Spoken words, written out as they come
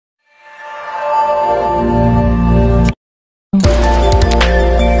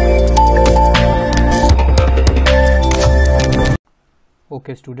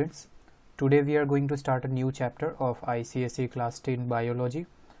Okay students, today we are going to start a new chapter of ICSE class 10 biology.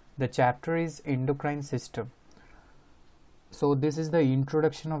 The chapter is endocrine system. So this is the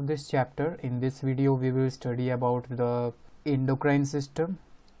introduction of this chapter. In this video we will study about the endocrine system,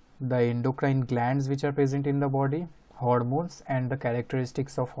 the endocrine glands which are present in the body, hormones and the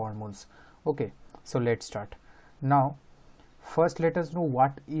characteristics of hormones. Okay, so let's start. Now first let us know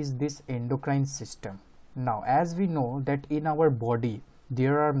what is this endocrine system. Now as we know that in our body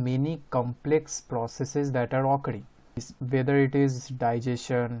there are many complex processes that are occurring, whether it is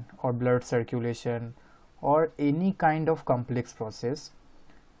digestion or blood circulation or any kind of complex process.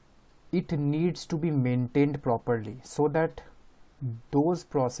 It needs to be maintained properly so that those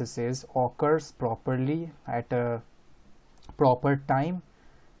processes occurs properly at a proper time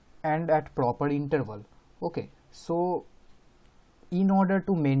and at proper interval. Okay, so in order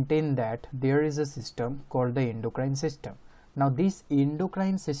to maintain that, there is a system called the endocrine system. Now this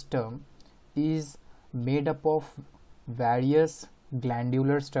endocrine system is made up of various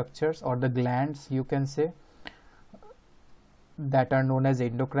glandular structures, or the glands you can say, that are known as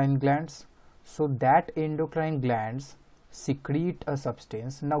endocrine glands. So that endocrine glands secrete a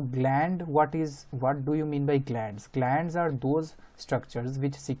substance. Now gland, what do you mean by glands? Glands are those structures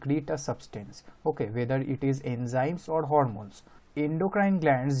which secrete a substance, okay, whether it is enzymes or hormones. Endocrine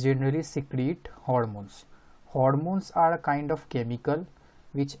glands generally secrete hormones. Hormones are a kind of chemical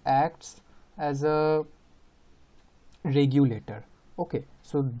which acts as a regulator. Okay,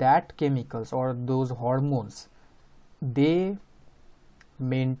 so that chemicals or those hormones, they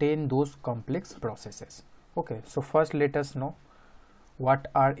maintain those complex processes. Okay, so first let us know what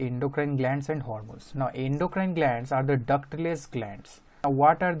are endocrine glands and hormones. Now endocrine glands are the ductless glands. Now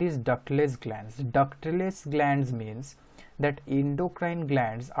what are these ductless glands? Ductless glands means that endocrine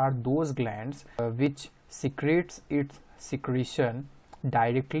glands are those glands which secretes its secretion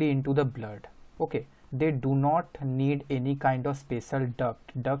directly into the blood. Okay, they do not need any kind of special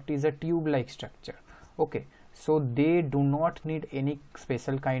duct. Duct is a tube like structure. Okay, so they do not need any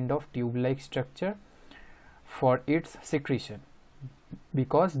special kind of tube like structure for its secretion,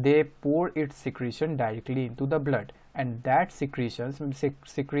 because they pour its secretion directly into the blood, and that secretions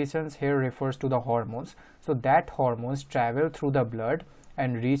here refers to the hormones. So that hormones travel through the blood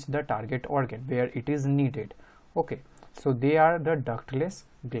and reach the target organ where it is needed. Okay, so they are the ductless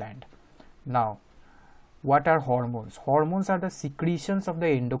gland. Now what are hormones? Hormones are the secretions of the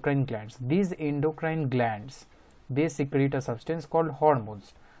endocrine glands. These endocrine glands, they secrete a substance called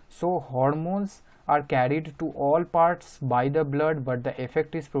hormones. So hormones are carried to all parts by the blood, but the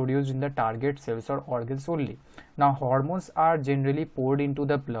effect is produced in the target cells or organs only. Now hormones are generally poured into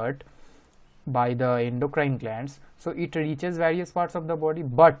the blood by the endocrine glands, so it reaches various parts of the body,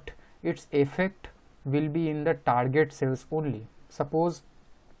 but its effect will be in the target cells only. Suppose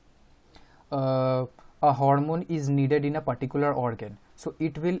a hormone is needed in a particular organ, so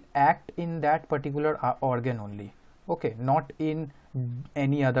it will act in that particular organ only, okay, not in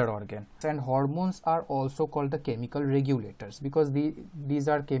any other organ. And hormones are also called the chemical regulators, because these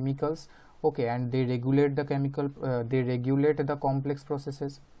are chemicals, okay, and they regulate the they regulate the complex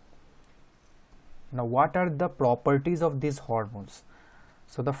processes. Now what are the properties of these hormones?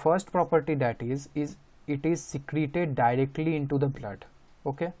 So the first property, that is it is secreted directly into the blood.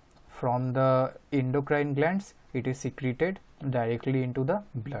 Okay, from the endocrine glands it is secreted directly into the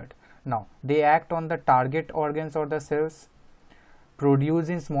blood. Now they act on the target organs or the cells, produce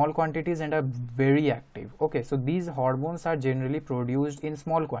in small quantities and are very active. Okay, so these hormones are generally produced in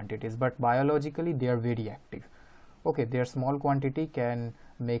small quantities, but biologically they are very active. Okay, their small quantity can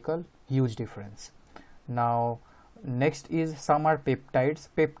make a huge difference. Now next is, some are peptides.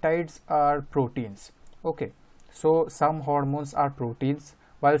 Peptides are proteins. Okay, so some hormones are proteins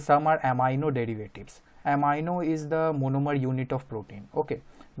while some are amino derivatives. Amino is the monomer unit of protein. Okay,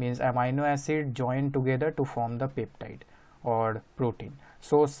 means amino acid joined together to form the peptide or protein.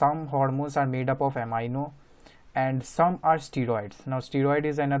 So some hormones are made up of amino, and some are steroids. Now steroid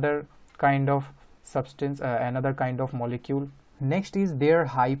is another kind of substance, another kind of molecule. Next is, their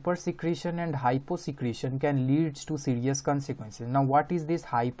hypersecretion and hyposecretion can lead to serious consequences. Now what is this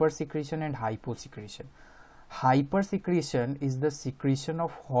hypersecretion and hyposecretion? Hypersecretion is the secretion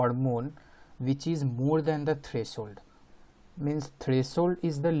of hormone which is more than the threshold. Means threshold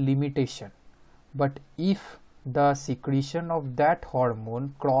is the limitation, but if the secretion of that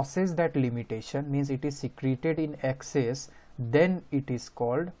hormone crosses that limitation, means it is secreted in excess, then it is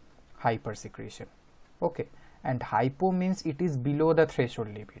called hypersecretion. Okay, and hypo means it is below the threshold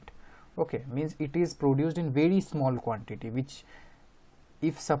limit. Okay, means it is produced in very small quantity, which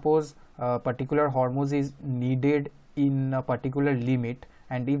if suppose a particular hormone is needed in a particular limit,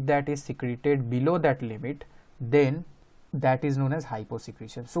 and if that is secreted below that limit, then that is known as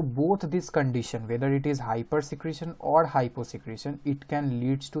hyposecretion. So both this condition, whether it is hypersecretion or hyposecretion, it can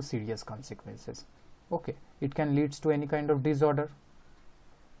lead to serious consequences. Okay, it can lead to any kind of disorder.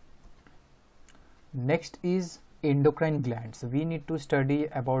 Next is endocrine glands. We need to study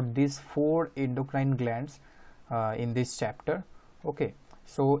about these 4 endocrine glands in this chapter. Okay,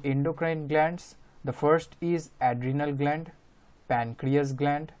 so endocrine glands, the first is adrenal gland, pancreas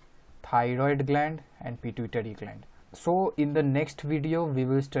gland, thyroid gland, and pituitary gland. So in the next video we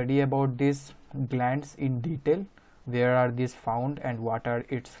will study about these glands in detail, where are these found and what are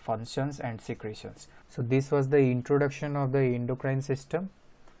its functions and secretions. So this was the introduction of the endocrine system.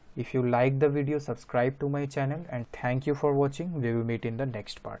 If you like the video, subscribe to my channel, and thank you for watching. We will meet in the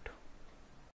next part.